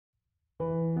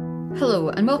Hello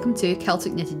and welcome to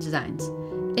Celtic Knitted Designs.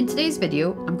 In today's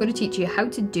video, I'm going to teach you how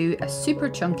to do a super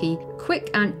chunky,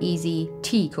 quick and easy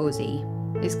tea cozy.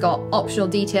 It's got optional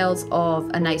details of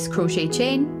a nice crochet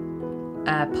chain,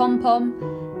 a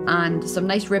pom-pom, and some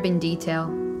nice ribbon detail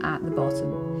at the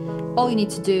bottom. All you need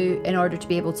to do in order to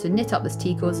be able to knit up this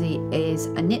tea cozy is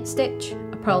a knit stitch,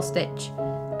 a purl stitch,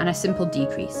 and a simple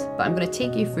decrease, but I'm going to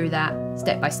take you through that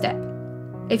step by step.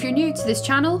 If you're new to this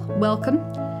channel, welcome.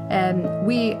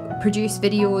 We produce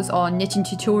videos on knitting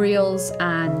tutorials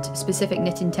and specific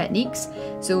knitting techniques,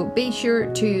 so be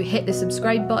sure to hit the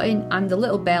subscribe button and the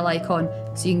little bell icon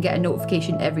so you can get a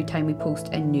notification every time we post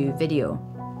a new video.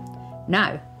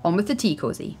 Now, on with the tea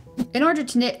cozy. In order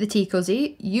to knit the tea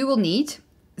cozy, you will need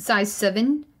size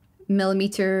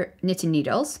 7mm knitting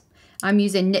needles. I'm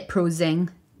using Knit Pro Zing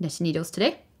knitting needles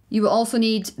today. You will also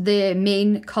need the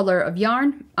main colour of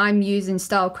yarn. I'm using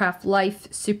Stylecraft Life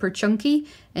Super Chunky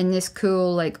in this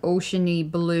cool like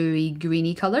oceany bluey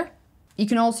greeny colour. You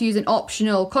can also use an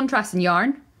optional contrasting yarn.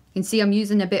 You can see I'm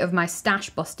using a bit of my stash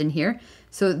bust in here.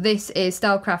 So this is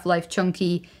Stylecraft Life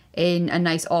Chunky in a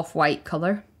nice off-white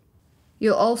colour.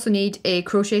 You'll also need a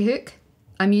crochet hook.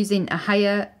 I'm using a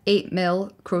Haya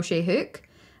 8mm crochet hook.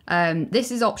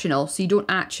 This is optional, so you don't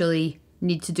actually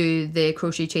need to do the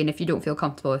crochet chain if you don't feel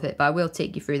comfortable with it, but I will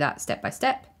take you through that step by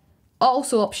step.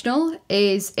 Also optional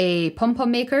is a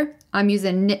pom-pom maker. I'm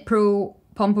using Knit Pro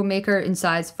pom-pom maker in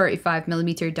size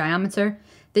 35mm diameter.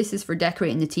 This is for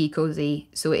decorating the tea cozy,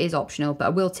 so it is optional, but I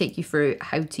will take you through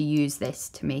how to use this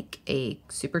to make a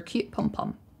super cute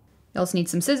pom-pom. You also need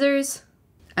some scissors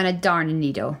and a darning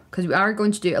needle, because we are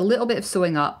going to do a little bit of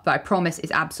sewing up, but I promise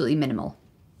it's absolutely minimal.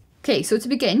 Okay, so to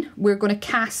begin, we're going to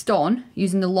cast on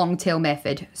using the long tail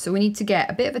method. So we need to get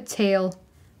a bit of a tail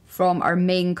from our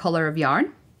main colour of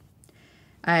yarn.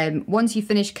 Once you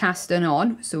finish casting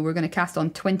on, so we're going to cast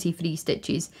on 23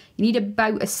 stitches, you need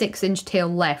about a 6-inch tail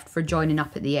left for joining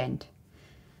up at the end.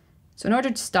 So in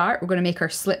order to start, we're going to make our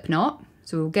slip knot.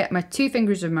 So we'll get my 2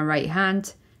 fingers of my right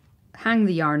hand, hang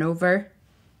the yarn over,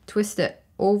 twist it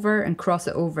over and cross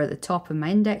it over at the top of my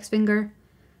index finger.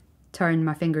 Turn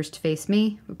my fingers to face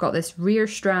me. We've got this rear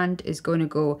strand is going to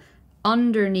go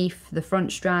underneath the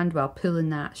front strand while pulling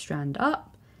that strand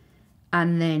up,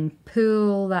 and then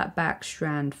pull that back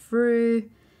strand through,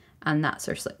 and that's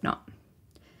our slip knot.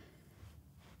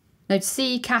 Now to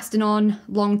see casting on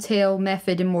long tail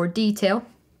method in more detail,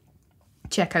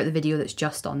 check out the video that's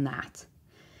just on that.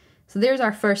 So there's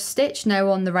our first stitch now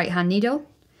on the right hand needle,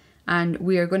 and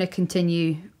we are going to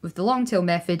continue with the long tail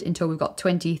method until we've got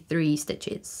 23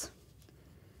 stitches.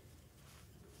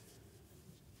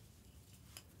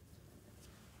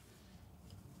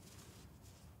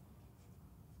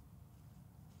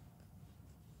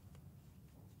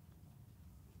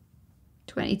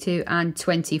 And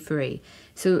 23.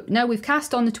 So now we've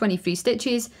cast on the 23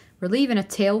 stitches, we're leaving a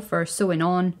tail for sewing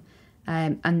on,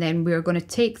 and then we're going to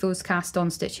take those cast on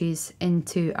stitches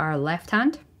into our left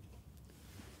hand.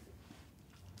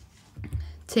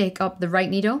 Take up the right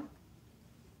needle,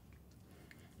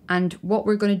 and what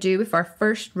we're going to do with our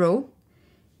first row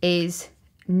is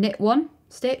knit 1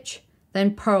 stitch,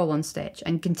 then purl 1 stitch,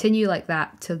 and continue like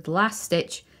that to the last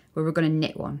stitch where we're going to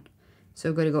knit 1. So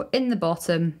we're going to go in the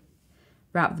bottom,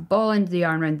 wrap the ball end of the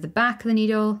yarn around the back of the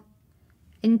needle,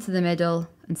 into the middle,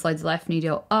 and slide the left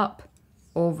needle up,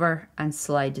 over, and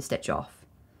slide the stitch off.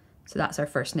 So that's our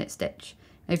first knit stitch.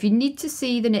 Now if you need to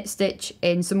see the knit stitch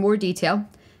in some more detail,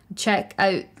 check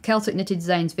out Celtic Knitted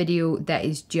Designs video that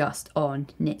is just on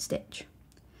knit stitch.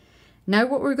 Now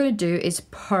what we're going to do is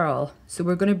purl. So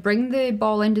we're going to bring the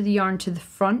ball end of the yarn to the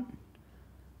front,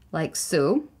 like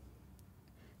so.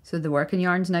 So the working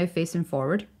yarn's now facing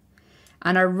forward.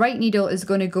 And our right needle is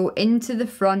going to go into the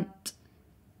front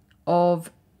of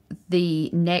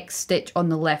the next stitch on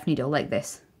the left needle, like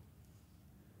this.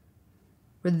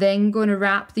 We're then going to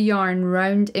wrap the yarn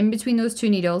round in between those 2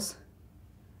 needles,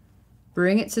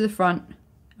 bring it to the front,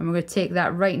 and we're going to take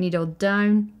that right needle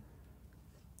down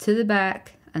to the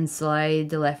back and slide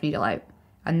the left needle out.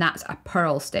 And that's a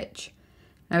purl stitch.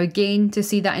 Now again, to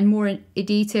see that in more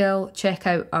detail, check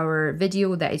out our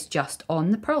video that is just on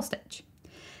the purl stitch.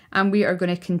 And we are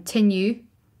going to continue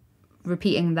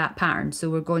repeating that pattern. So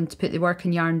we're going to put the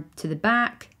working yarn to the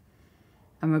back,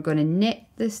 and we're going to knit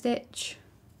the stitch,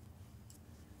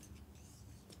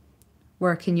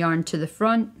 working yarn to the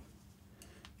front,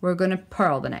 we're going to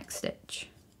purl the next stitch.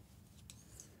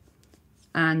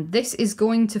 And this is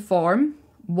going to form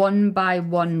 1 by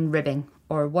 1 ribbing,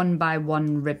 or 1 by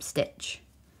 1 rib stitch,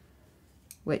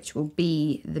 which will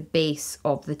be the base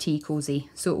of the tea cozy,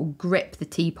 so it will grip the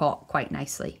teapot quite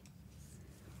nicely.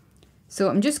 So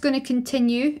I'm just going to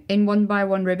continue in 1 by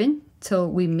 1 ribbing till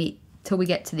we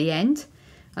get to the end.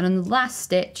 And on the last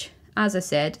stitch, as I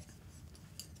said,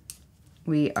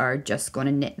 we are just going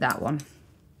to knit that one.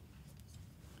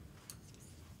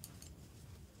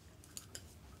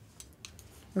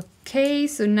 Okay,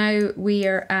 so now we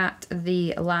are at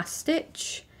the last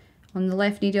stitch. On the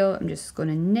left needle, I'm just going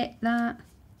to knit that.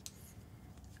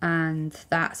 And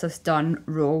that's us done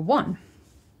row 1.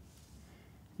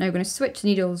 Now we're going to switch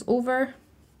needles over,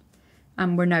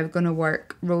 and we're now going to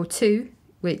work row 2,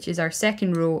 which is our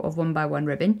second row of 1x1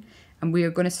 ribbon, and we are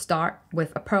going to start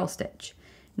with a purl stitch.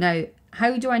 Now,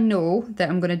 how do I know that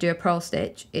I'm going to do a purl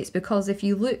stitch? It's because if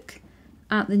you look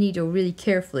at the needle really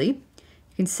carefully,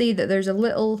 you can see that there's a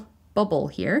little bubble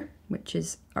here, which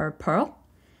is our purl,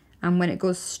 and when it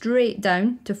goes straight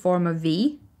down to form a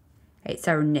V, it's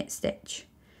our knit stitch.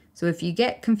 So if you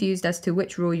get confused as to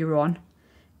which row you're on,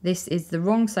 this is the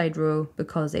wrong side row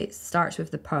because it starts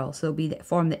with the purl, so it'll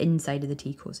form the inside of the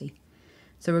tea cozy.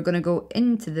 So we're going to go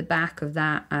into the back of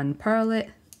that and purl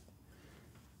it,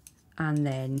 and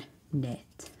then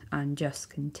knit, and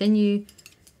just continue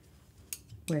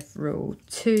with row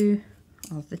 2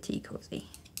 of the tea cozy.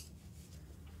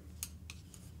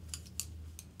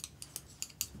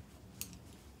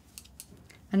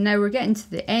 And now we're getting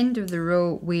to the end of the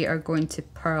row, we are going to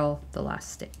purl the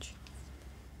last stitch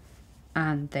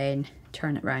and then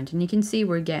turn it around. And you can see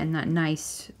we're getting that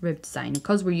nice rib design.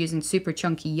 Because we're using super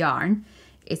chunky yarn,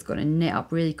 it's going to knit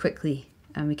up really quickly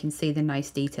and we can see the nice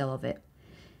detail of it.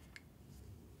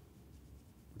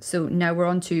 So now we're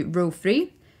on to row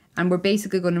 3, and we're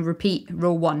basically going to repeat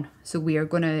row 1. So we are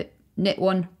going to knit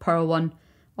 1, purl 1,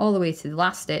 all the way to the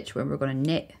last stitch where we're going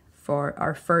to knit for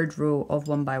our third row of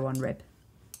 1x1 rib.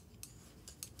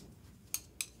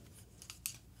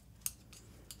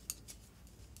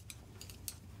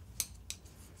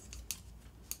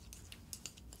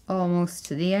 Almost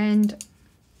to the end,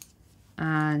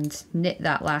 and knit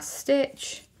that last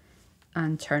stitch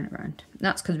and turn it around. And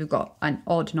that's because we've got an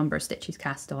odd number of stitches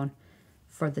cast on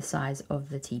for the size of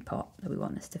the teapot that we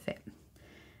want this to fit.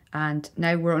 And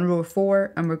now we're on row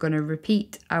 4, and we're going to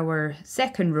repeat our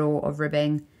second row of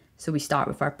ribbing. So we start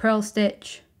with our purl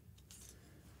stitch,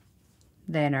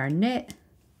 then our knit,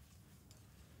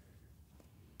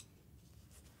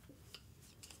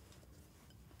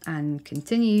 and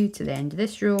continue to the end of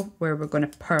this row where we're going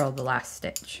to purl the last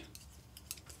stitch.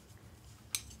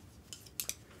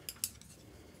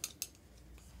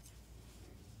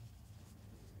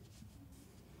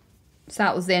 So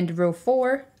that was the end of row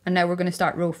 4, and now we're going to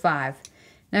start row 5.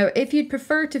 Now if you'd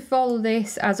prefer to follow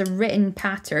this as a written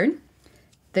pattern,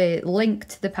 the link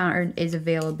to the pattern is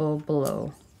available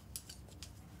below.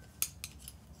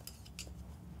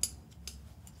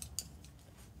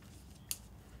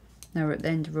 Now we're at the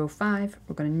end of row 5,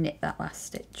 we're going to knit that last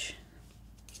stitch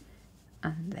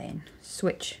and then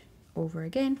switch over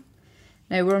again.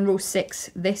 Now we're on row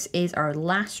 6, this is our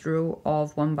last row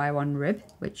of 1x1 rib,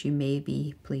 which you may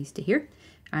be pleased to hear.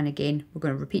 And again, we're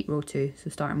going to repeat row 2, so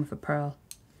starting with a purl,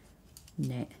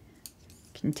 knit,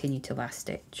 continue to last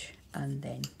stitch and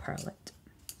then purl it.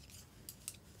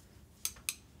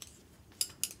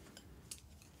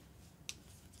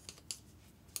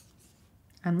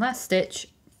 And last stitch,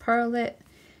 purl it,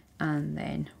 and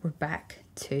then we're back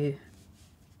to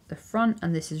the front,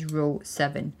 and this is row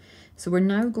 7. So we're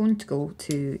now going to go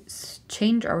to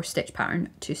change our stitch pattern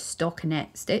to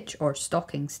stockinette stitch or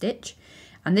stocking stitch,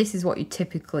 and this is what you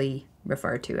typically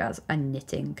refer to as a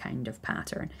knitting kind of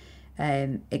pattern.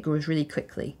 It goes really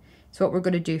quickly. So what we're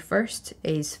going to do first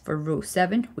is for row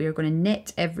 7, we are going to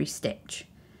knit every stitch.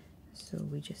 So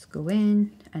we just go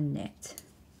in and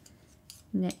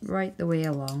knit right the way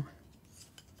along.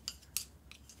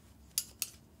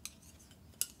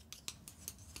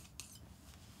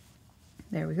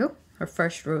 There we go, our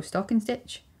first row stocking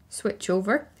stitch, switch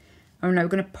over, and we're now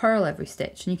going to purl every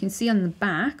stitch. And you can see on the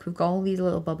back, we've got all these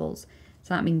little bubbles.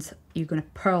 So that means you're going to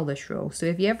purl this row. So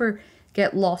if you ever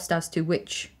get lost as to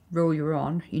which row you're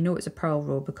on, you know it's a purl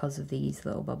row because of these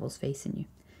little bubbles facing you.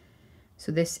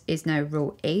 So this is now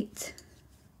row 8,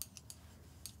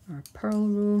 our purl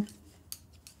row.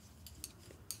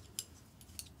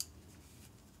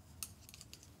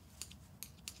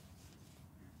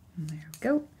 And there we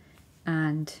go.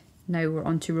 And now we're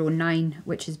on to row 9,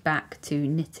 which is back to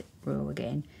knit row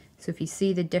again. So if you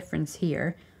see the difference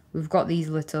here, we've got these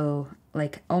little,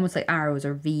 like almost like arrows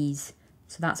or V's.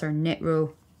 So that's our knit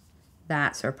row,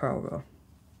 that's our purl row,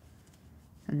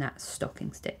 and that's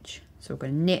stocking stitch. So we're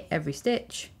going to knit every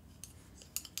stitch.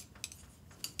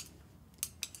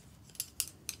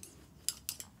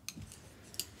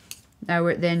 Now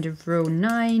we're at the end of row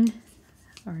 9,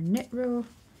 our knit row,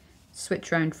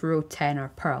 switch around for row 10, our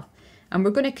purl. And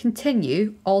we're going to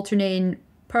continue alternating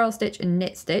purl stitch and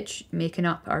knit stitch, making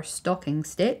up our stocking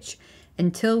stitch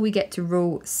until we get to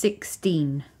row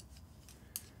 16.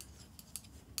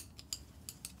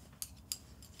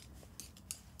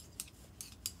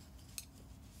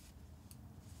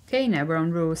 Okay, now we're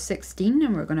on row 16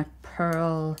 and we're going to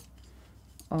purl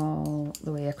all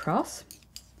the way across.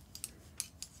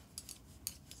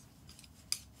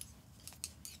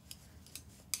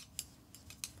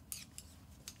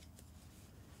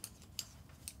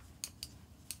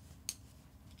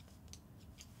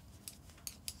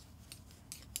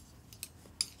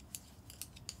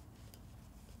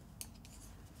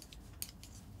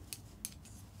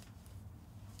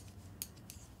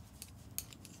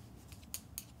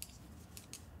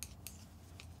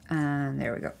 And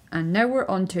there we go. And now we're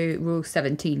on to row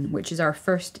 17, which is our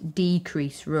first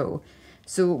decrease row.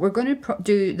 So we're going to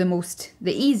do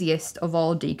the easiest of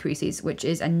all decreases, which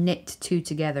is a knit 2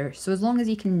 together. So as long as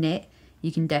you can knit,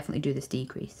 you can definitely do this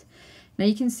decrease. Now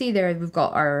you can see there we've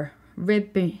got our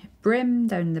rib brim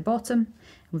down the bottom.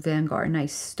 We've then got our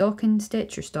nice stocking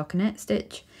stitch or stockinette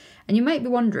stitch. And you might be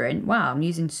wondering, wow, I'm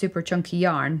using super chunky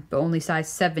yarn, but only size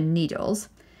 7 needles.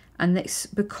 And that's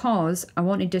because I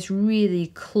wanted this really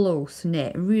close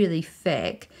knit, really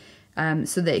thick,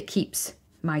 so that it keeps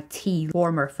my tea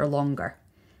warmer for longer.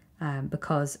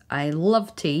 Because I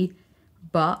love tea,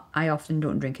 but I often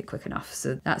don't drink it quick enough.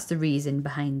 So that's the reason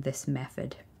behind this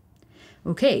method.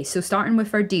 Okay, so starting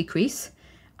with our decrease,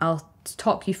 I'll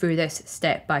talk you through this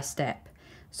step by step.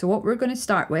 So what we're going to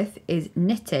start with is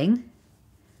knitting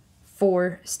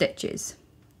 4 stitches.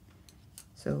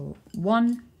 So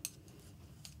 1,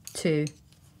 2,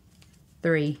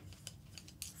 3,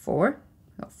 4.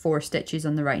 Got 4 stitches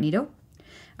on the right needle.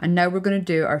 And now we're going to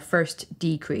do our first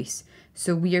decrease.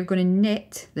 So we are going to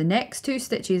knit the next 2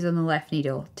 stitches on the left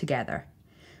needle together.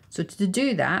 So to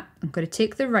do that, I'm going to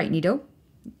take the right needle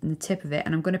and the tip of it,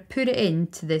 and I'm going to put it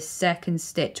into this second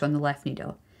stitch on the left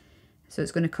needle. So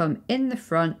it's going to come in the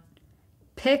front,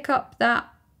 pick up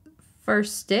that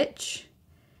first stitch,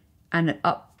 and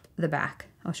up the back.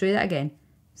 I'll show you that again.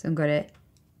 So I'm going to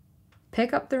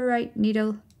pick up the right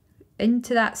needle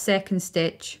into that second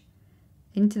stitch,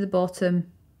 into the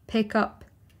bottom, pick up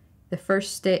the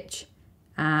first stitch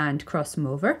and cross them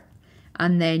over.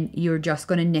 And then you're just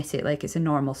going to knit it like it's a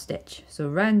normal stitch. So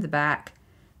round the back,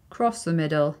 cross the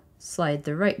middle, slide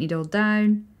the right needle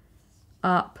down,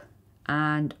 up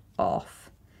and off.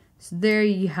 So there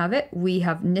you have it. We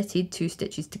have knitted 2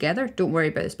 stitches together. Don't worry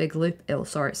about this big loop, it'll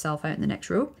sort itself out in the next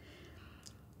row.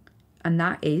 And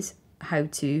that is how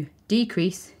to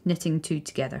decrease knitting 2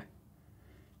 together.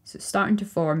 So it's starting to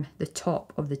form the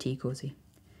top of the tea cozy.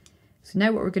 So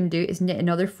now what we're going to do is knit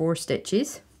another 4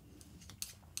 stitches.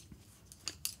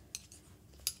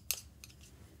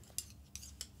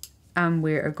 And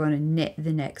we are going to knit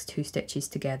the next 2 stitches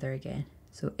together again.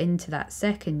 So into that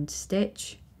second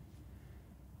stitch,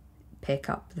 pick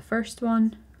up the first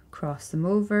one, cross them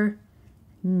over,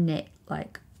 knit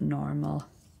like normal.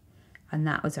 And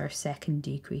that was our second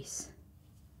decrease.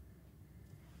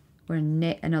 We're going to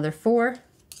knit another 4.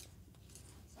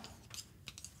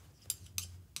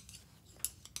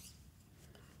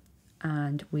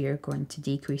 And we are going to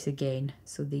decrease again.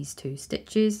 So these 2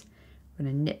 stitches, we're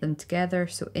going to knit them together.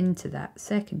 So into that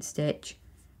second stitch,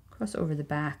 cross over the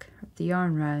back, wrap the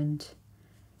yarn round,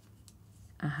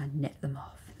 and knit them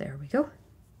off. There we go.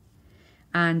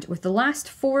 And with the last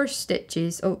 4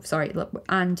 stitches,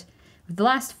 and with the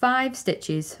last 5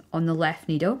 stitches on the left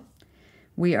needle,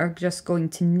 we are just going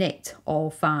to knit all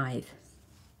 5.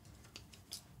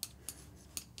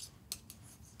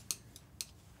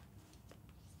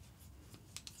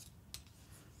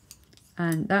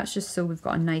 And that's just so we've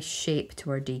got a nice shape to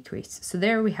our decrease. So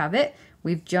there we have it.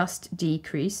 We've just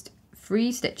decreased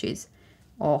 3 stitches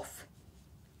off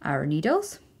our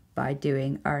needles by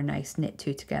doing our nice knit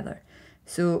 2 together.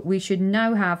 So we should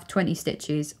now have 20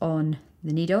 stitches on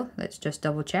the needle. Let's just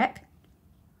double check.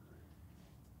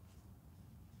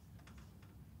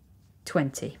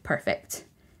 20, perfect.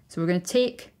 So we're going to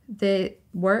take the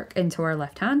work into our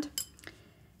left hand,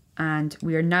 and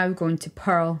we are now going to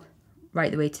purl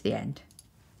right the way to the end.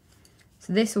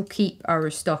 So this will keep our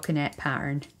stockinette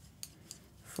pattern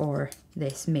for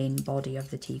this main body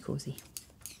of the tea cozy.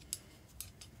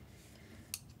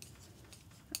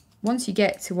 Once you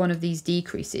get to one of these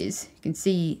decreases, you can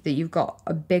see that you've got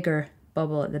a bigger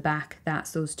bubble at the back.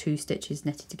 That's those 2 stitches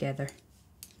knitted together,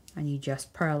 and you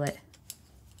just purl it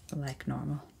like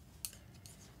normal.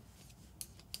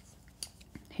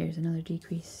 Here's another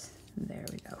decrease. There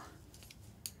we go.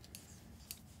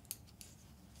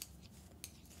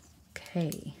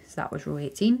 Okay, So that was row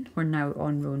 18. We're now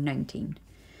on row 19.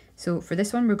 So for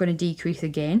this one, we're going to decrease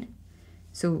again.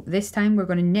 So this time we're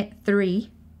going to knit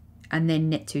 3 and then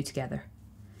knit 2 together.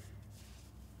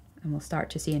 And we'll start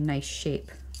to see a nice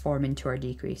shape form into our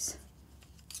decrease.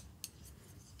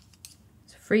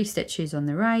 So 3 stitches on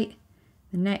the right,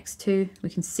 the next 2, we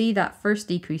can see that first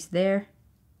decrease there.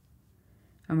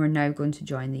 And we're now going to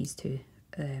join these 2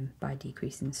 by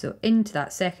decreasing. So into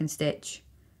that second stitch,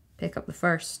 pick up the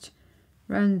first,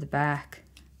 round the back,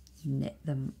 knit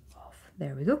them off.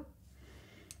 There we go.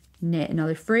 Knit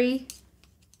another 3.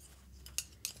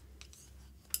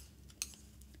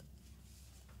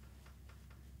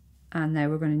 And now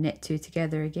we're going to knit 2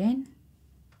 together again.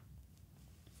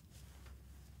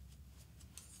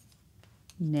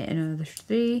 Knit another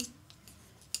 3.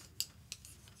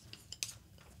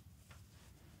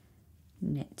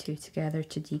 Knit 2 together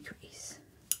to decrease.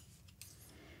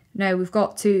 Now we've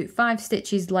got to 5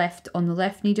 stitches left on the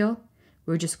left needle.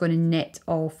 We're just going to knit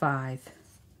all 5.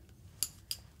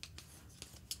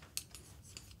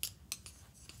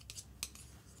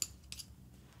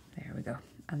 There we go.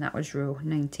 And that was row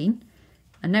 19.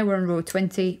 And now we're on row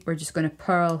 20. We're just going to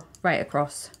purl right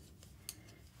across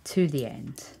to the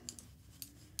end.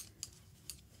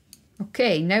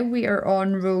 Okay, now we are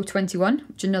on row 21,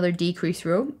 which is another decrease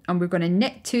row, and we're going to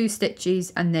knit 2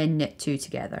 stitches and then knit 2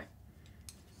 together.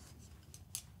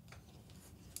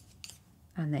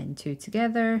 And then 2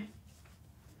 together.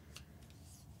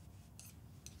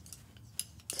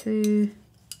 2.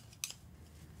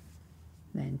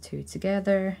 Then 2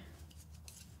 together.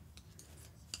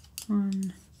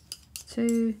 1,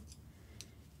 2,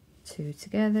 2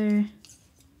 together,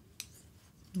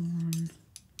 1,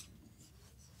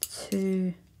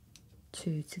 2,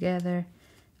 2 together,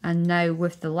 and now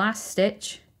with the last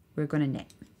stitch we're going to knit.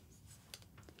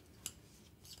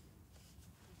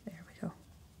 There we go.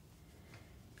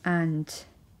 And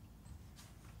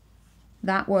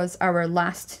that was our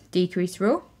last decrease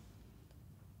row.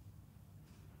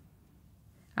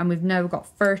 And we've now got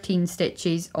 13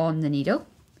 stitches on the needle.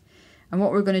 And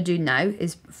what we're going to do now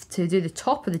is to do the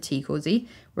top of the tea cozy,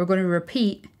 we're going to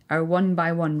repeat our 1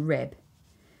 by 1 rib.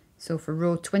 So for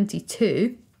row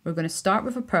 22, we're going to start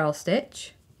with a purl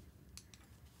stitch,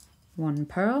 1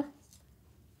 purl,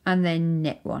 and then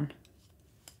knit 1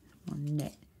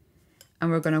 knit.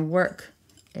 And we're going to work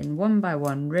in 1 by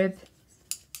 1 rib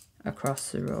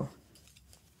across the row.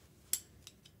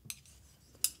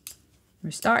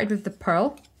 We started with the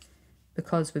purl,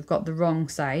 because we've got the wrong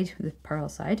side, the purl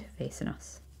side, facing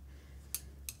us.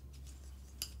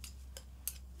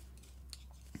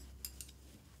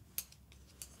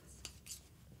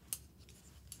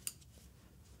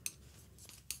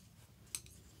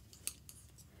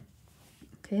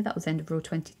 Okay, that was the end of row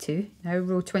 22. Now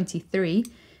row 23,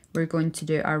 we're going to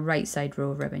do our right side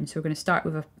row of ribbon. So we're going to start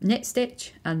with a knit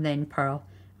stitch and then purl.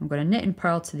 I'm going to knit and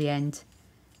purl to the end.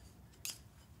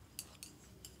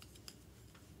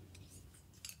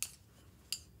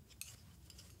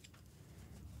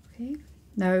 Okay,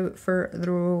 now for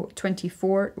the row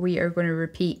 24, we are going to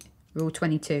repeat row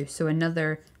 22. So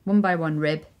another 1 by 1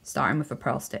 rib, starting with a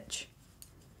purl stitch.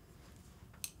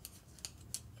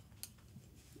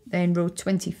 Then row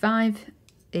 25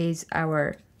 is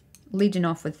our leading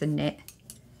off with the knit,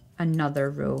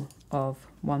 another row of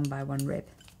 1 by 1 rib.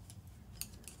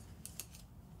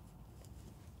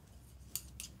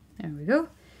 There we go.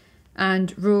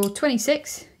 And row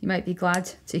 26, you might be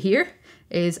glad to hear,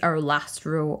 is our last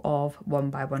row of 1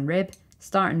 by 1 rib,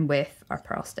 starting with our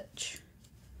purl stitch.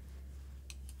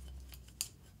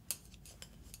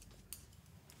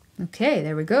 Okay,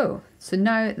 there we go. So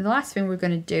now the last thing we're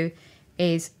going to do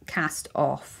is cast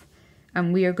off,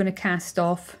 and we are going to cast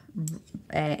off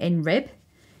in rib.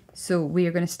 So we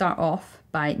are going to start off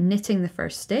by knitting the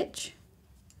first stitch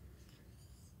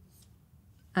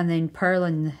and then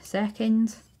purling the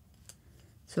second,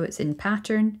 so it's in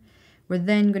pattern. We're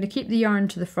then going to keep the yarn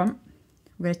to the front.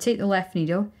 We're going to take the left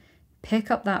needle, pick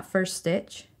up that first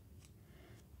stitch,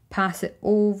 pass it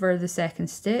over the second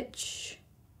stitch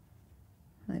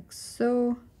like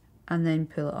so, and then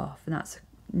pull it off, and that's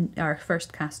our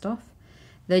first cast off.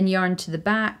 Then yarn to the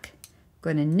back,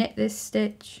 going to knit this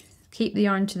stitch, keep the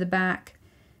yarn to the back,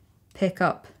 pick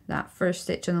up that first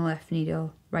stitch on the left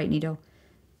needle, right needle,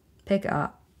 pick it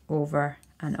up, over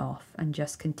and off, and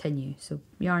just continue. So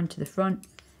yarn to the front,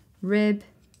 rib,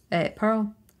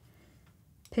 purl,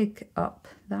 pick up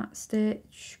that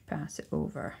stitch, pass it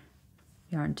over,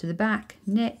 yarn to the back,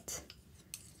 knit,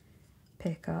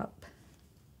 pick up,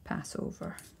 pass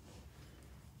over,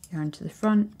 yarn to the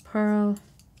front, purl,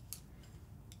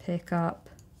 pick up,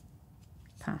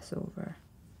 pass over,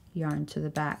 yarn to the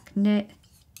back, knit,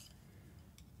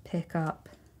 pick up,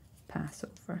 pass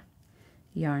over,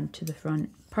 yarn to the front,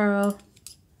 purl,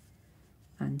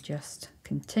 and just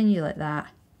continue like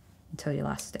that until your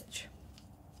last stitch.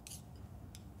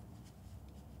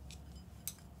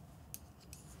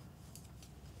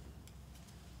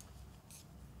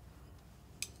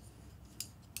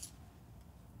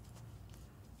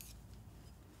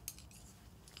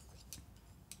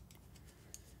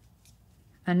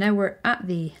 And now we're at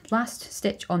the last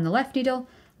stitch on the left needle,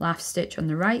 last stitch on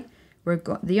the right. We've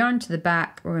got the yarn to the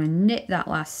back, we're going to knit that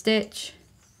last stitch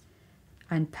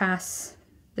and pass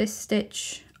this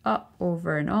stitch up,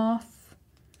 over and off.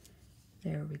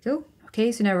 There we go.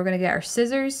 Okay, so now we're going to get our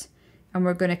scissors and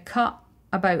we're going to cut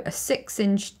about a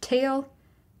 6-inch tail,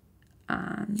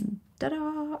 and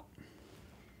ta-da!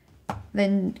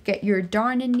 Then get your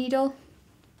darning needle.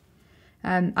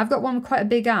 I've got one with quite a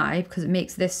big eye because it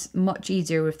makes this much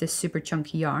easier with this super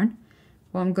chunky yarn.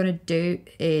 What I'm going to do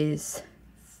is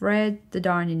thread the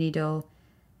darning needle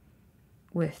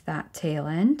with that tail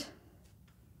end.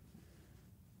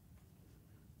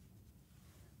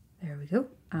 There we go.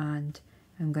 And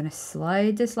I'm going to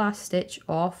slide this last stitch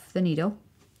off the needle.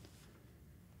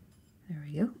 There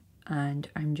we go. And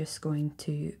I'm just going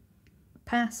to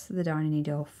pass the darning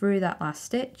needle through that last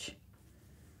stitch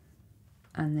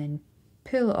and then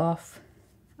pull it off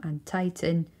and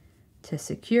tighten to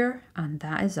secure, and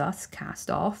that is us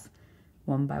cast off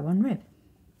 1x1 rib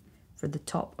for the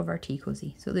top of our tea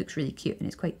cozy. So it looks really cute and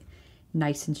it's quite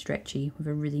nice and stretchy with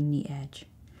a really neat edge.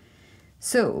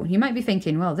 So you might be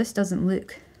thinking, well, this doesn't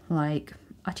look like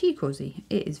a tea cozy,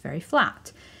 it is very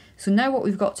flat. So now what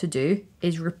we've got to do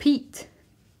is repeat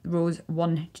rows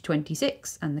 1 to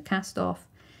 26 and the cast off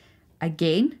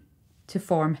again to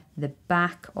form the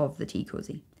back of the tea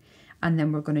cozy. And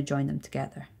then we're going to join them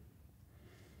together.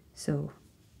 So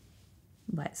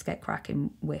let's get cracking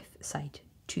with side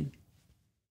 2.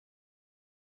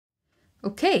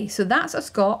 Okay, so that's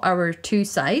us got our 2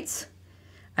 sides.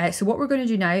 So what we're going to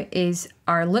do now is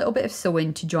our little bit of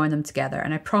sewing to join them together,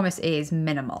 and I promise it is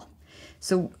minimal.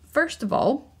 So first of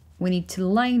all, we need to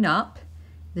line up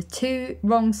the 2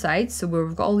 wrong sides, so where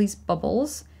we've got all these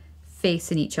bubbles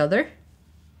facing each other.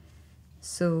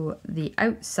 So the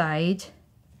outside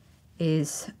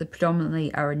is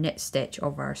predominantly our knit stitch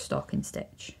of our stocking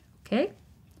stitch. Okay,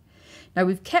 now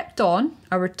we've kept on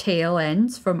our tail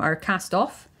ends from our cast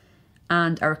off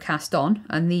and our cast on,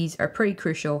 and these are pretty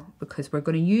crucial because we're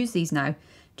going to use these now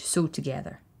to sew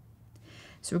together.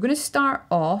 So we're going to start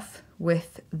off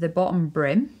with the bottom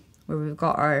brim where we've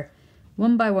got our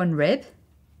 1x1 rib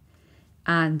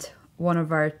and one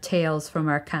of our tails from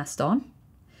our cast on.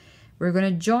 We're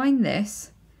going to join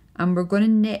this and we're going to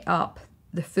knit up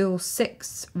the full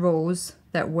 6 rows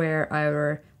that were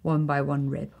our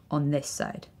 1x1 rib on this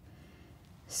side.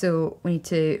 So we need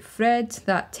to thread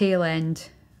that tail end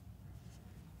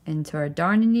into our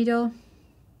darning needle,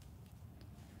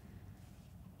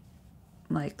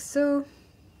 like so,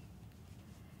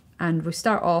 and we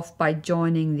start off by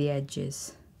joining the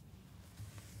edges.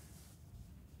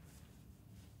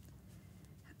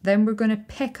 Then we're going to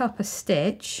pick up a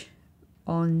stitch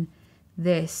on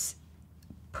this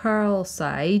purl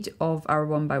side of our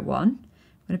 1x1. I'm going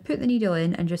to put the needle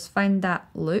in and just find that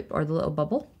loop or the little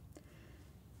bubble,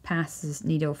 pass this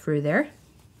needle through there,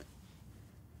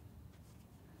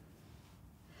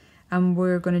 and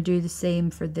we're going to do the same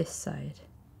for this side.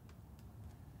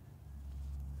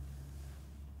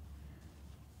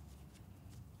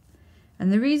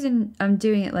 And the reason I'm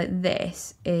doing it like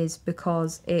this is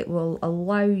because it will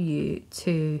allow you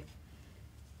to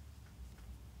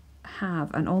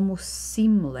have an almost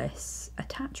seamless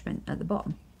attachment at the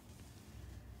bottom.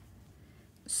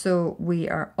 So we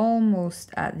are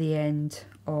almost at the end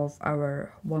of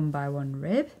our 1x1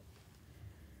 rib.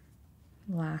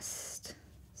 Last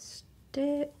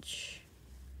stitch.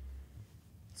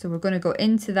 So we're going to go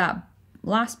into that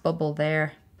last bubble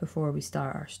there before we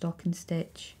start our stocking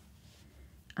stitch,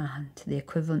 and the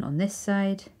equivalent on this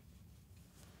side.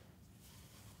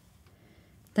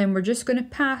 Then we're just going to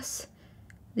pass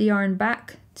the yarn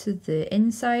back to the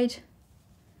inside,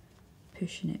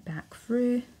 pushing it back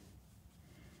through,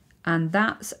 and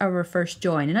that's our first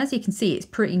join. And as you can see, it's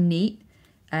pretty neat.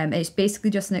 It's basically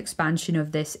just an expansion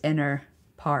of this inner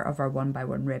part of our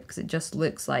 1x1 rib because it just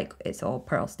looks like it's all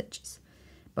purl stitches,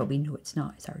 but we know it's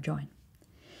not, it's our join.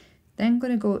 Then I'm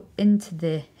going to go into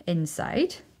the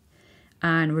inside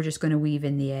and we're just going to weave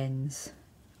in the ends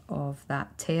of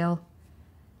that tail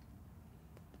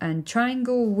and try and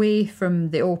go away from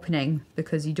the opening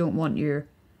because you don't want your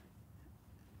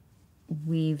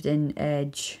weaved in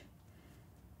edge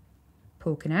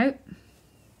poking out.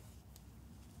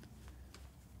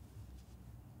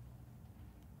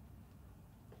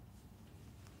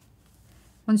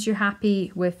 Once you're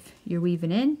happy with your weaving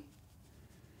in,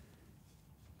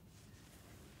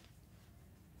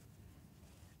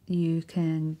 you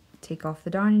can take off the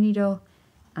darning needle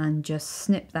and just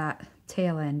snip that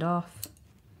tail end off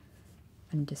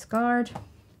and discard.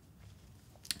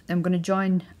 I'm going to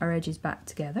join our edges back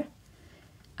together,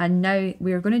 and now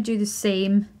we're going to do the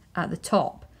same at the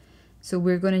top. So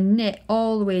we're going to knit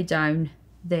all the way down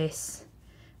this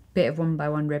bit of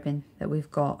 1x1 ribbon that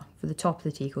we've got for the top of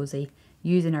the tea cozy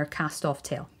using our cast off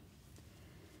tail.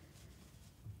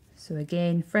 So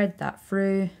again, thread that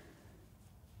through.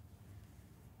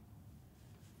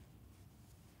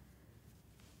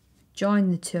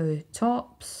 Join the two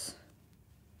tops,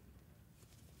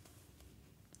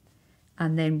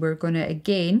 and then we're going to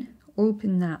again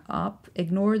open that up,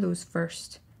 ignore those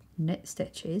first knit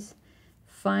stitches,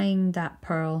 find that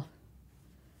purl,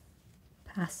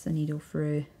 pass the needle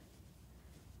through,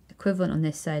 equivalent on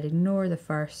this side, ignore the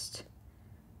first,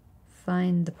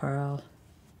 find the purl,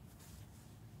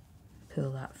 pull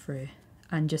that through,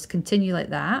 and just continue like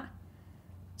that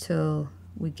till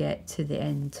we get to the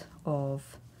end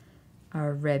of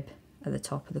our rib at the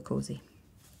top of the cozy.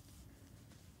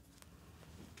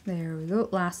 There we go,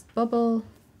 last bubble,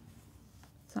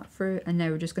 is that through, and now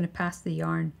we're just going to pass the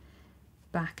yarn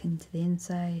back into the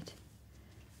inside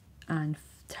and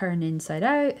turn inside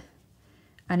out,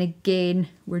 and again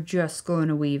we're just going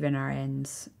to weave in our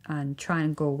ends and try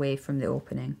and go away from the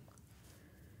opening.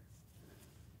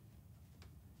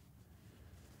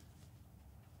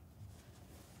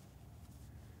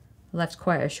 I left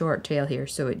quite a short tail here,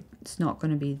 so it's not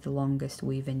going to be the longest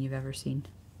weave-in you've ever seen.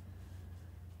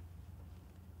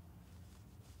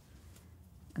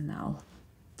 And that'll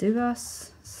do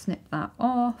us. Snip that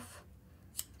off.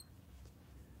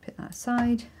 Put that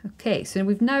aside. Okay, so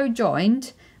we've now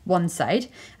joined one side,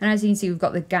 and as you can see we've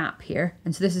got the gap here,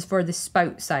 and so this is for the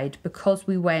spout side because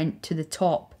we went to the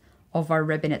top of our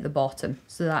ribbon at the bottom,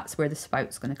 so that's where the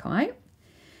spout's going to come out. I'm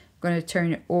going to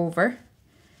turn it over,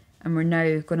 and we're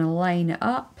now going to line it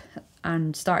up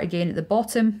and start again at the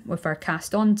bottom with our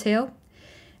cast on tail,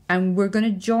 and we're going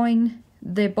to join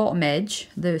the bottom edge,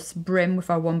 this brim, with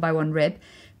our 1x1 rib,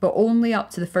 but only up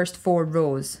to the first 4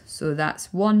 rows. So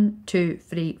that's 1, 2,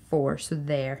 3, 4, so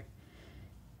there.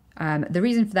 The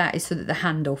reason for that is so that the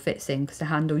handle fits in, because the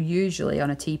handle usually on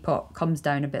a teapot comes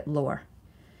down a bit lower.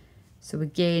 So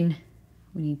again,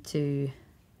 we need to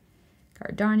get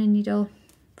our darning needle,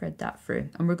 thread that through,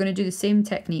 and we're going to do the same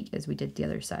technique as we did the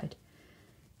other side.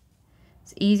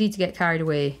 It's easy to get carried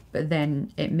away, but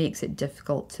then it makes it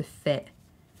difficult to fit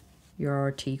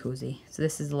your tea cozy. So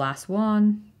this is the last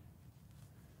one,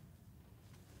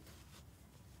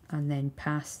 and then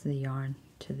pass the yarn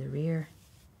to the rear,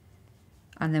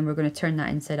 and then we're going to turn that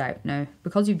inside out. Now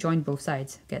because you've joined both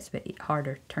sides, it gets a bit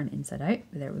harder to turn it inside out,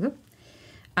 but there we go.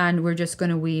 And we're just going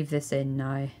to weave this in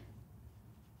now.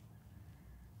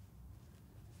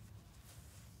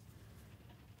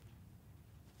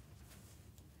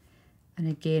 And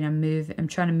again, I'm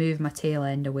trying to move my tail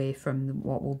end away from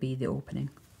what will be the opening.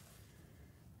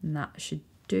 And that should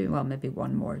do, well, maybe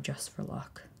one more just for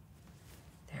luck.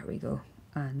 There we go.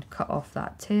 And cut off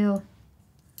that tail.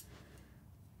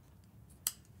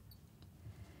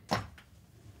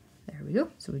 There we go.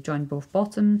 So we've joined both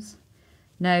bottoms.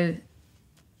 Now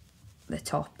the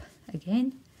top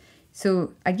again.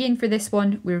 So again, for this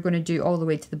one, we're going to do all the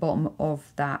way to the bottom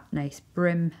of that nice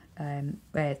brim,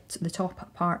 the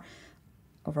top part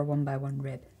of our 1x1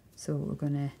 rib. So we're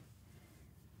going to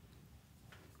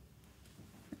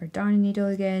our darning needle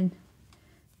again,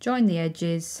 join the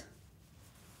edges,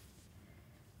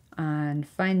 and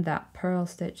find that purl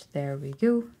stitch. There we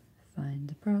go. Find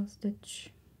the purl stitch.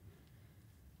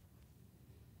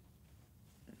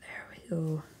 There we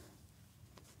go.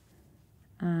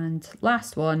 And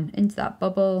last one into that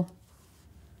bubble,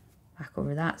 back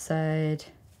over that side,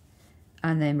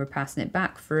 and then we're passing it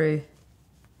back through.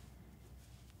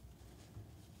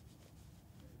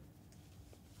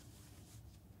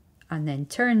 And then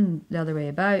turn the other way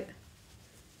about.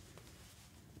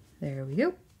 There we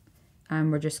go.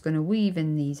 And we're just going to weave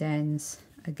in these ends.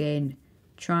 Again,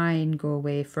 try and go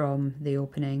away from the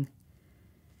opening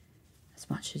as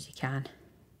much as you can.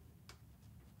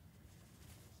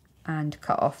 And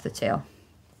cut off the tail.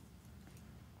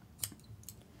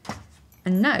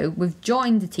 And now we've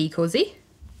joined the tea cozy.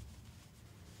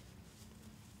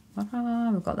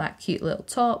 We've got that cute little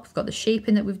top. We've got the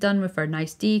shaping that we've done with our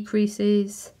nice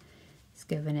decreases.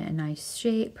 Giving it a nice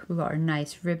shape. We've got our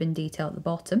nice ribbon detail at the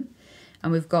bottom,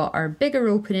 and we've got our bigger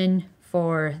opening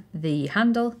for the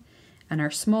handle and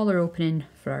our smaller opening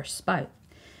for our spout.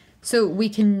 So we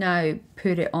can now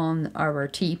put it on our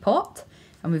teapot,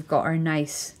 And we've got our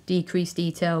nice decrease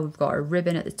detail. We've got our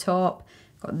ribbon at the top,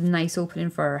 got a nice opening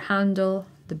for our handle,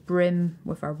 the brim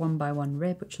with our 1x1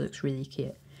 rib, which looks really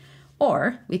cute.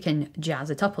 Or we can jazz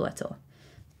it up a little.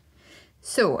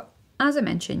 So as I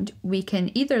mentioned, we can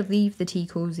either leave the TEA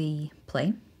COSY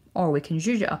plain, or we can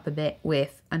zhuzh it up a bit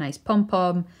with a nice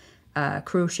pom-pom,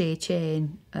 crochet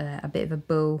chain, a bit of a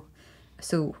bow.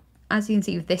 So as you can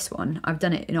see with this one, I've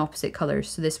done it in opposite colours.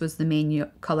 So this was the main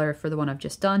colour for the one I've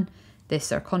just done. This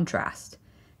is our contrast.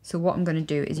 So what I'm going to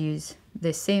do is use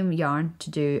this same yarn to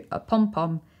do a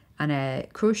pom-pom and a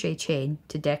crochet chain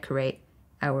to decorate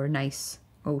our nice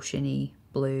oceany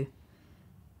blue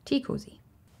TEA COSY.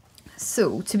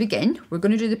 So to begin, we're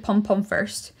going to do the pom-pom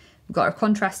first. We've got our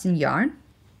contrasting yarn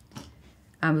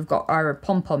and we've got our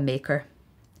pom-pom maker.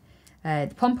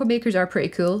 The pom-pom makers are pretty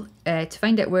cool. To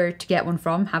find out where to get one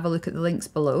from, have a look at the links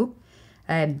below.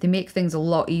 They make things a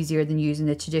lot easier than using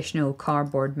the traditional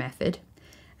cardboard method.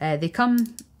 They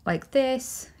come like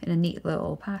this in a neat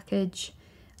little package,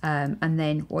 and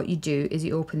then what you do is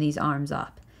you open these arms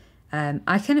up.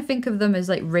 I kind of think of them as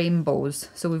like rainbows.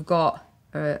 So we've got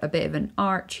a bit of an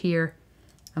arch here,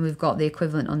 and we've got the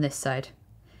equivalent on this side.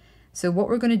 So what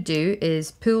we're going to do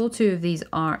is pull two of these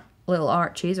little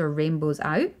arches or rainbows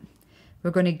out.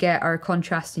 We're going to get our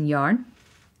contrasting yarn,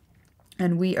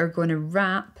 and we are going to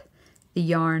wrap the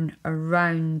yarn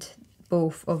around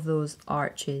both of those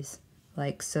arches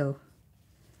like so.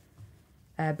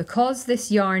 Because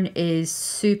this yarn is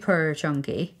super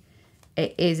chunky,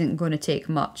 it isn't going to take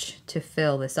much to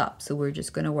fill this up, so we're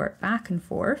just going to work back and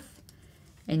forth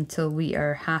until we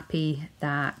are happy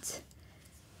that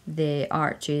the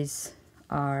arches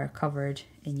are covered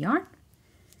in yarn.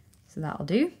 So that'll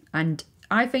do. And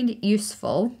I find it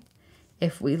useful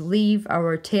if we leave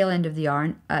our tail end of the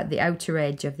yarn at the outer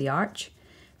edge of the arch,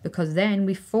 because then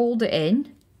we fold it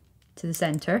in to the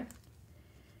center,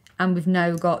 and we've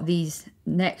now got these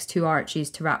next two arches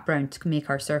to wrap around to make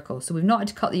our circle. So we've not had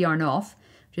to cut the yarn off,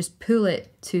 just pull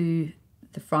it to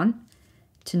the front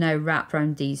to now wrap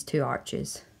around these two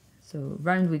arches. So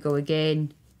round we go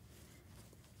again,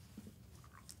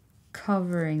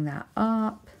 covering that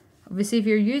up. Obviously, if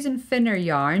you're using thinner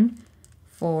yarn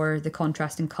for the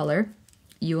contrasting colour,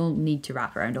 you will need to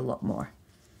wrap around a lot more.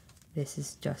 This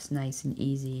is just nice and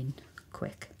easy and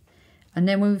quick. And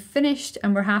then when we've finished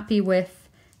and we're happy with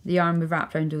the yarn we've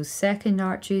wrapped around those second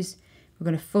arches, we're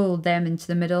going to fold them into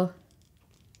the middle,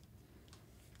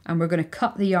 and we're going to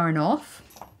cut the yarn off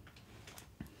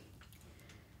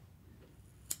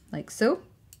like so.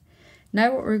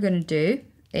 Now what we're going to do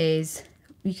is,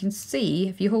 you can see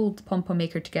if you hold the pom-pom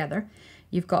maker together,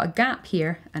 you've got a gap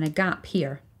here and a gap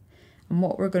here. And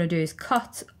what we're going to do is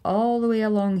cut all the way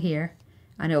along here,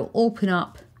 and it'll open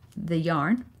up the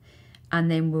yarn,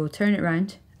 and then we'll turn it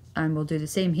around and we'll do the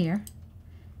same here.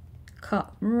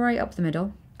 Cut right up the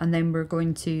middle, and then we're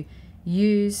going to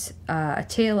use a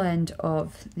tail end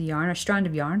of the yarn, a strand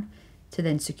of yarn, to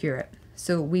then secure it.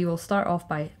 So we will start off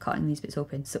by cutting these bits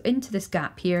open. So into this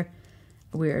gap here,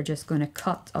 we're just going to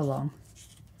cut along.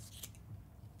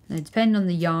 Now, depending on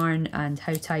the yarn and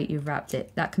how tight you've wrapped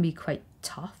it, that can be quite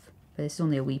tough, but it's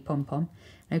only a wee pom-pom.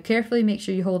 Now carefully make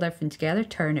sure you hold everything together,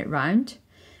 turn it round,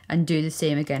 and do the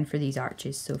same again for these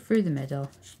arches. So through the middle,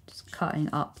 just cutting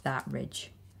up that ridge.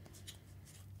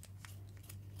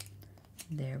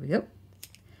 There we go.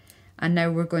 And now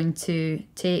we're going to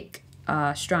take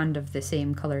a strand of the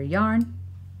same colour yarn,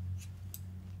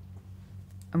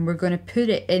 and we're going to put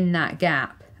it in that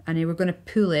gap, and then we're going to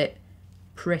pull it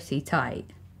pretty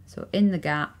tight. So in the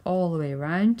gap all the way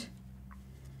around,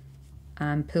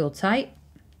 and pull tight,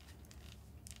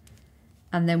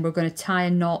 and then we're going to tie a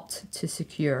knot to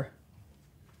secure.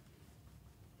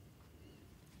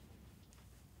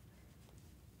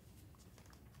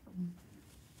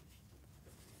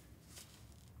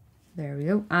 There we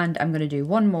go. And I'm going to do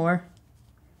one more,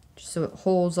 just so it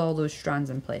holds all those strands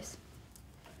in place.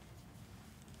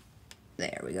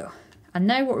 There we go. And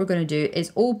now what we're going to do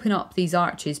is open up these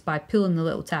arches by pulling the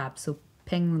little tab. So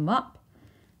ping them up,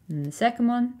 and the second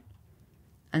one,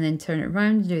 and then turn it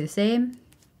around and do the same,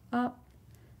 up,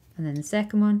 and then the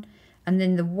second one. And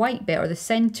then the white bit, or the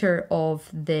center of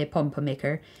the pom-pom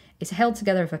maker, is held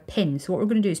together with a pin. So what we're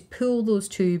going to do is pull those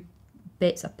two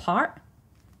bits apart,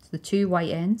 so the two white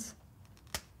ends.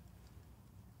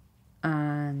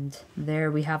 And there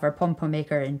we have our pom-pom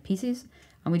maker in pieces.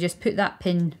 And we just put that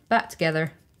pin back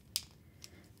together,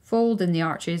 fold in the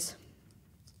arches,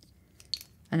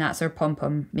 and that's our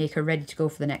pom-pom maker ready to go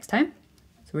for the next time.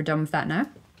 So we're done with that now.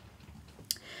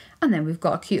 And then we've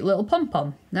got a cute little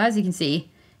pom-pom. Now as you can see,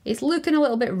 it's looking a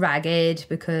little bit ragged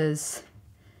because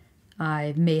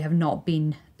I may have not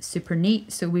been super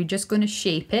neat. So we're just going to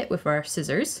shape it with our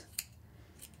scissors.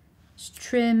 Just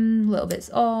trim little bits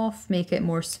off, make it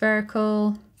more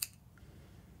spherical.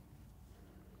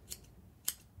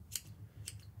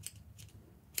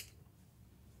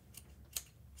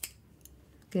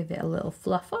 Give it a little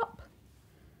fluff up,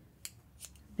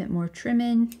 a bit more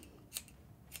trimming.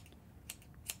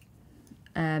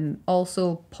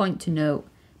 Also, point to note,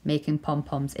 making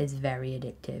pom-poms is very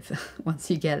addictive. Once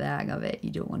you get the hang of it, you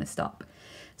don't want to stop.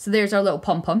 So there's our little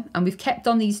pom-pom, and we've kept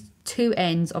on these two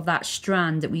ends of that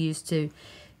strand that we used to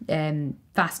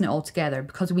fasten it all together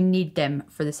because we need them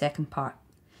for the second part.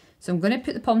 So I'm going to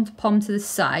put the pom-pom to the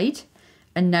side,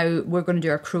 and now we're going to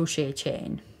do our crochet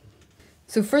chain.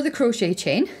 So for the crochet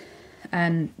chain,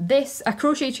 a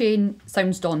crochet chain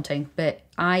sounds daunting, but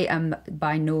I am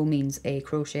by no means a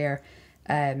crocheter,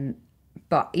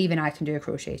 but even I can do a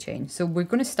crochet chain. So we're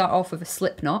going to start off with a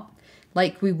slip knot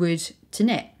like we would to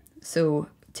knit. So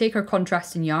take our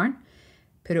contrasting yarn,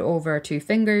 put it over our 2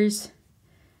 fingers,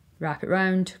 wrap it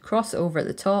round, cross it over at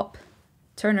the top,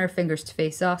 turn our fingers to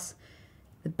face us.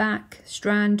 The back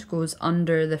strand goes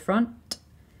under the front,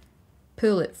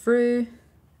 pull it through,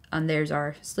 and there's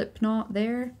our slip knot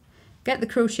there. Get the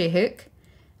crochet hook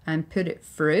and put it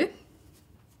through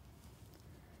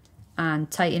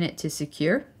and tighten it to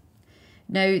secure.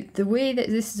 Now the way that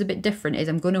this is a bit different is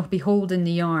I'm going to be holding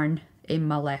the yarn in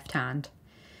my left hand.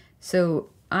 So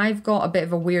I've got a bit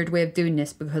of a weird way of doing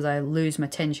this because I lose my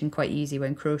tension quite easy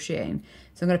when crocheting.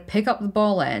 So I'm going to pick up the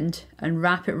ball end and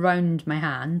wrap it round my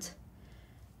hand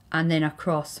and then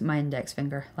across my index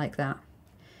finger like that.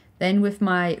 Then with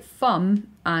my thumb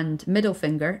and middle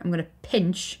finger, I'm going to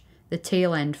pinch the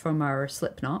tail end from our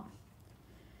slip knot.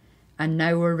 And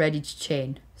now we're ready to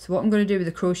chain. So what I'm going to do with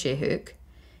the crochet hook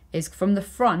is from the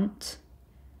front,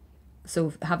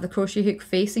 so have the crochet hook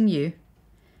facing you,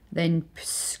 then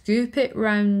scoop it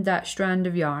round that strand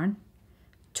of yarn,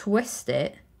 twist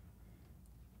it,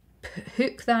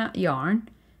 hook that yarn,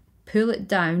 pull it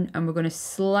down, and we're going to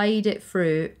slide it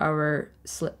through our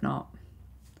slip knot.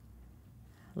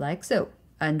 Like so.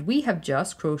 And we have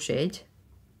just crocheted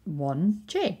 1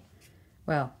 chain.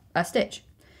 Well, a stitch.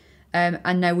 And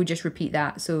now we just repeat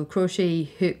that. So crochet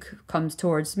hook comes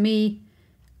towards me,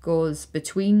 goes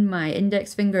between my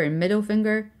index finger and middle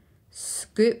finger,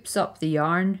 scoops up the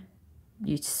yarn,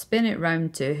 you spin it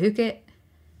round to hook it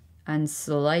and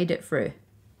slide it through.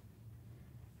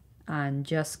 And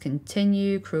just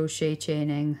continue crochet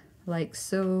chaining like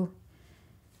so.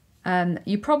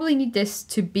 You probably need this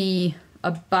to be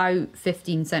about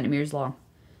 15 centimeters long.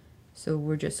 So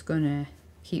we're just gonna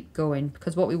keep going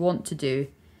because what we want to do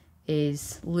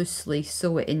is loosely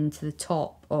sew it into the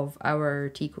top of our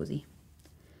tea cozy.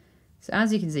 So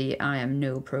as you can see, I am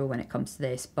no pro when it comes to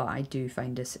this, but I do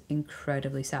find this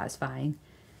incredibly satisfying.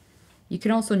 You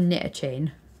can also knit a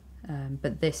chain,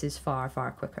 but this is far,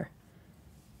 far quicker.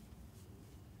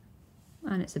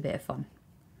 And it's a bit of fun.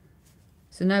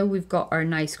 So now we've got our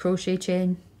nice crochet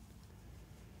chain.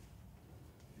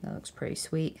 That looks pretty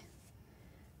sweet.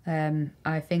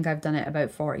 I think I've done it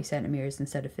about 40 centimeters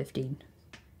instead of 15.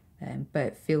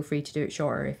 But feel free to do it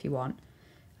shorter if you want.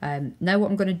 Now what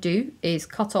I'm going to do is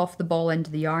cut off the ball end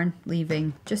of the yarn,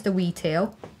 leaving just a wee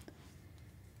tail.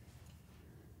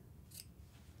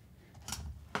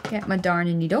 Get my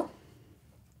darning needle,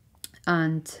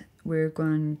 and we're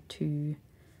going to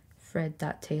thread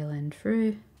that tail end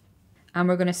through, and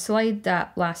we're going to slide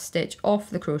that last stitch off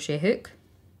the crochet hook,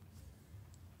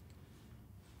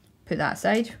 put that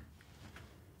aside,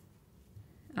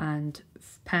 and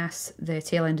pass the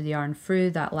tail end of the yarn through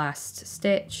that last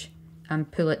stitch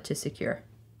and pull it to secure.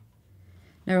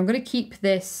 Now I'm going to keep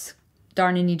this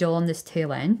darning needle on this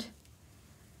tail end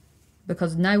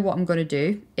because now what I'm going to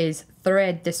do is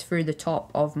thread this through the top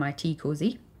of my tea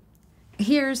cozy.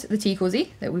 Here's the tea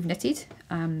cozy that we've knitted,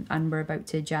 and we're about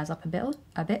to jazz up a little.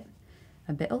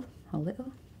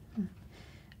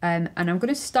 And I'm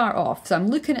going to start off, so I'm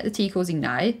looking at the tea cozy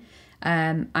now,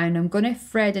 and I'm going to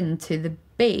thread into the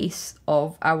base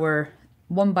of our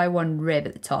 1x1 rib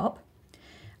at the top.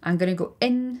 I'm going to go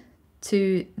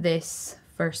into this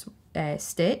first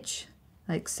stitch,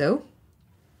 like so,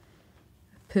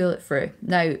 pull it through.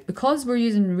 Now, because we're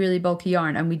using really bulky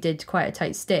yarn and we did quite a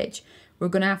tight stitch, we're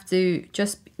going to have to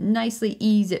just nicely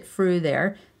ease it through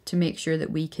there to make sure that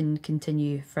we can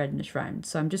continue threading this round.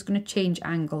 So I'm just going to change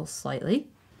angles slightly.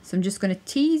 So I'm just going to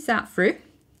tease that through.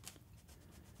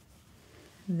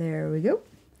 There we go.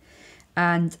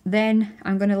 And then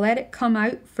I'm going to let it come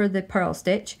out for the purl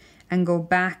stitch and go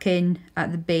back in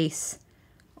at the base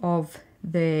of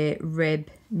the rib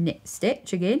knit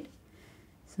stitch again.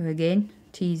 So again,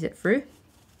 tease it through.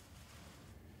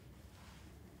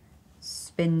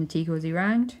 spin the tea cozy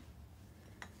round,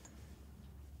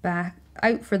 back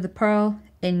out for the purl,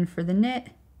 in for the knit,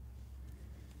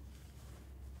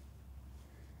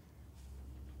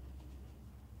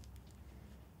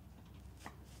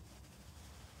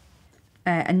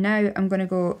 and now I'm going to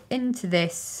go into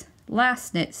this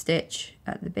last knit stitch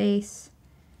at the base,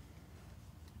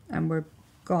 and we're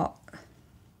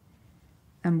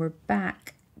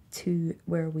back to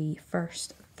where we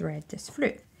first thread this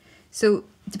through. So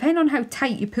depending on how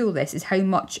tight you pull this is how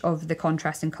much of the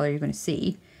contrasting colour you're going to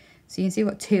see. So you can see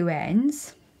we've got two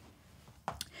ends.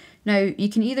 Now you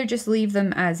can either just leave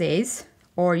them as is,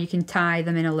 or you can tie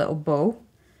them in a little bow.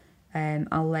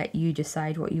 I'll let you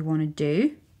decide what you want to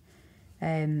do.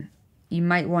 You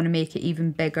might want to make it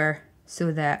even bigger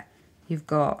so that you've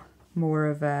got more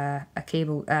of a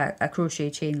crochet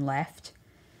chain left.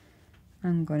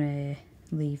 I'm going to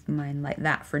leave mine like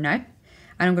that for now.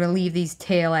 And I'm going to leave these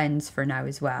tail ends for now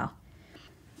as well.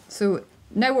 So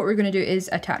now what we're going to do is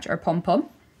attach our pom-pom.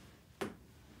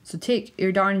 So take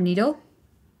your darning needle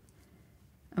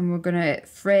and we're going to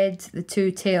thread the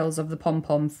two tails of the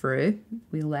pom-pom through.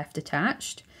 We left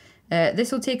attached.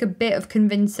 This will take a bit of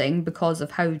convincing because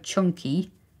of how chunky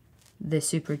the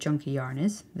super chunky yarn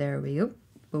is. There we go,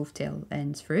 both tail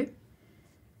ends through.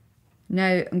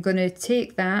 Now I'm going to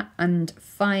take that and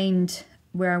find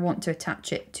where I want to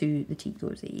attach it to the tea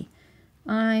cozy.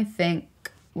 I think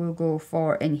we'll go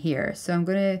for in here. So I'm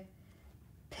going to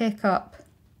pick up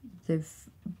the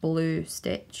blue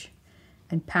stitch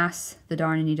and pass the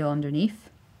darning needle underneath.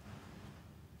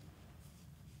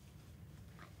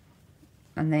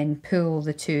 And then pull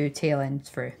the two tail ends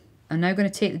through. I'm now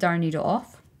going to take the darning needle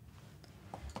off.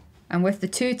 And with the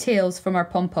two tails from our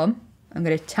pom-pom, I'm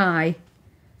going to tie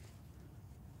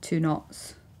 2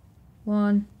 knots.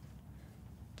 1,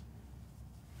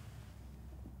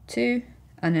 2,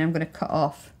 and then I'm going to cut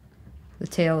off the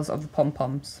tails of the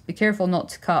pom-poms. Be careful not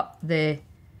to cut the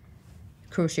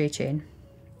crochet chain.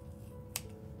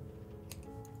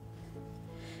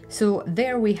 So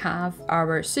there we have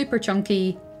our super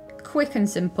chunky, quick and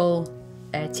simple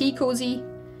tea cozy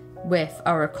with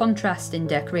our contrasting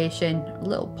decoration, a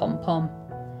little pom-pom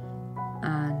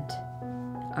and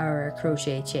our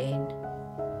crochet chain.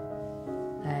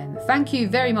 Thank you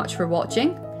very much for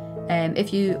watching.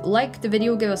 If you liked the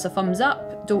video, give us a thumbs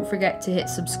up. Don't forget to hit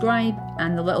subscribe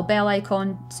and the little bell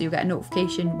icon so you'll get a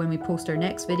notification when we post our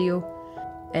next video.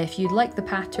 If you'd like the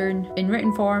pattern in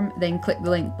written form, then click the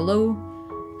link below.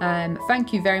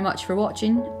 Thank you very much for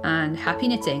watching and happy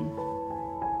knitting!